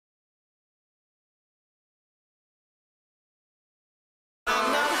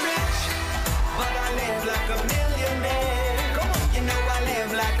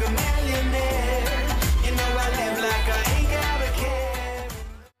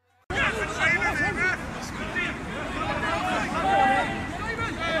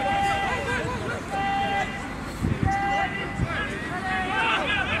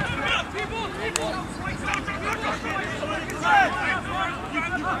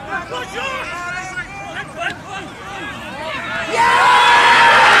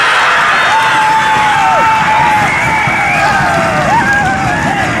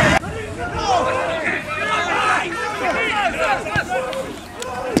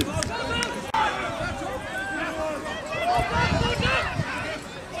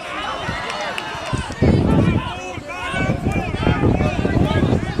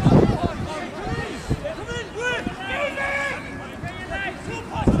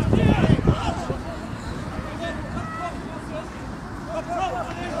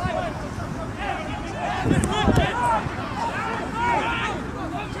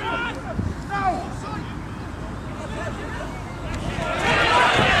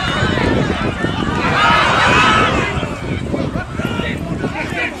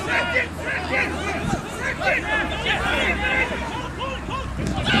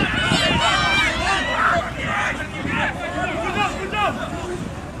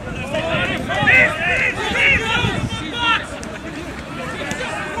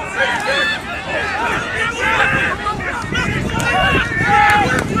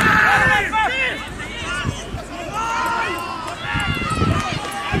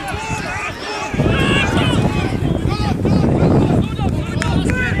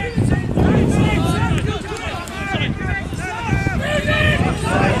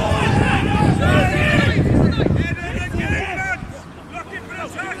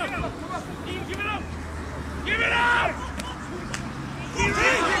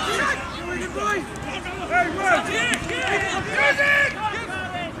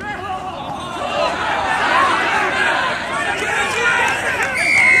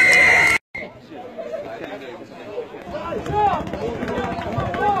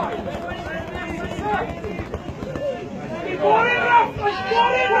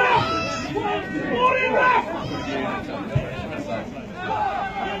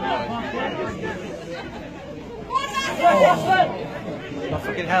Oh,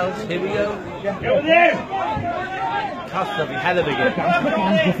 fucking hell, here we go. Go there! Castle, we hell of a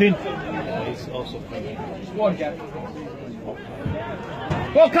game. He's also funny. Just one gap.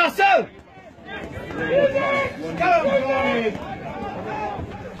 Go, Castle!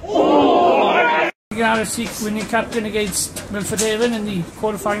 WRU winning captain against Milford in the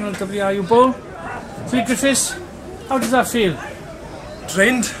quarter-final WRU Bowl. Phil Griffiths, how does that feel?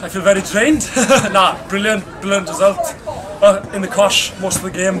 Drained. I feel very drained. Nah, brilliant result. In the cosh most of the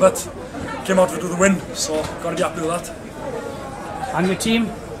game, but came out with the win, so got to be happy with that. And your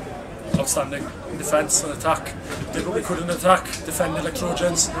team? Outstanding. In defence and attack. Did what we could in attack, defended like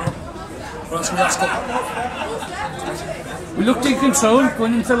Trojans. What else can we ask for? We looked in control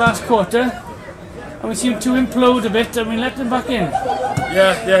going into the last quarter, and we seemed to implode a bit, and we let them back in.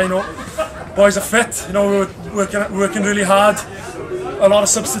 Yeah, you know, boys are fit. You know, we were working really hard. A lot of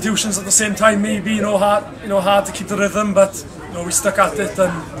substitutions at the same time, maybe hard to keep the rhythm, but you know, we stuck at it,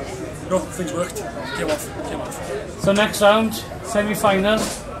 and you know, things worked. Came off. So next round, semi-final,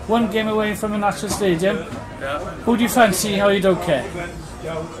 one game away from the National Stadium. Yeah. Who do you fancy? How you don't care?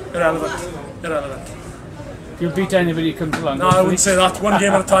 Irrelevant. You'll beat anybody who comes along. No, I wouldn't say that. One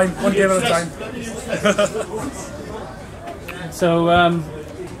game at a time. One game at a time. So,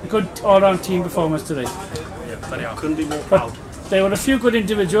 good all-round team performance today. Yeah, very hard. Couldn't be more proud. There were a few good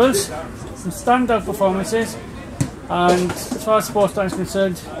individuals, some standout performances, and as far as sports time is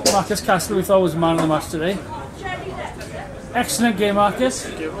concerned, Marcus Castle we thought was the man of the match today. Excellent game, Marcus.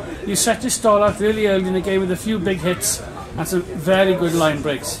 You set your stall out really early in the game with a few big hits and some very good line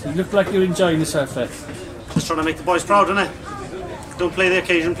breaks. You looked like you were enjoying yourself there. Just trying to make the boys proud, isn't it? Don't play the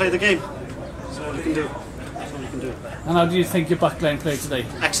occasion, play the game. That's all you can do. That's all you can do. And how do you think your backline played today?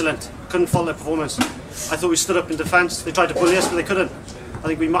 Excellent. Couldn't fault their performance. I thought we stood up in defence. They tried to bully us, but they couldn't. I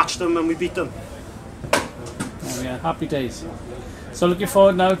think we matched them and we beat them. Oh yeah, happy days. So looking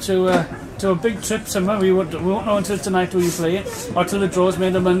forward now to a big trip somewhere. We won't know until tonight who you're playing, or till the draw's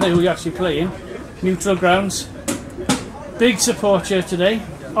made on Monday who you're actually playing. Neutral grounds. Big support here today.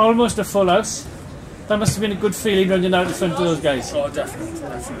 Almost a full house. That must have been a good feeling running out in front of those guys. Oh, definitely.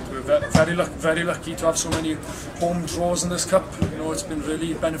 We're very lucky to have so many home draws in this cup. You know, it's been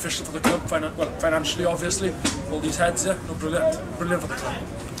really beneficial for the club, financially, obviously. All these heads, yeah, no, brilliant for the club.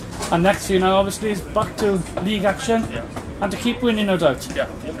 And next for you now, obviously, is back to league action, and to keep winning, no doubt. Yeah,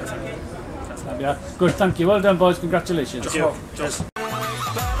 definitely. Yeah, good, thank you. Well done, boys. Congratulations. Thank you. Cheers.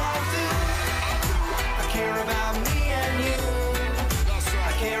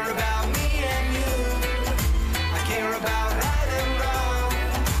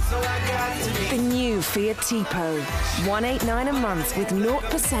 The new Fiat Tipo, 189 a month with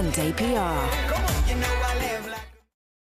 0% APR.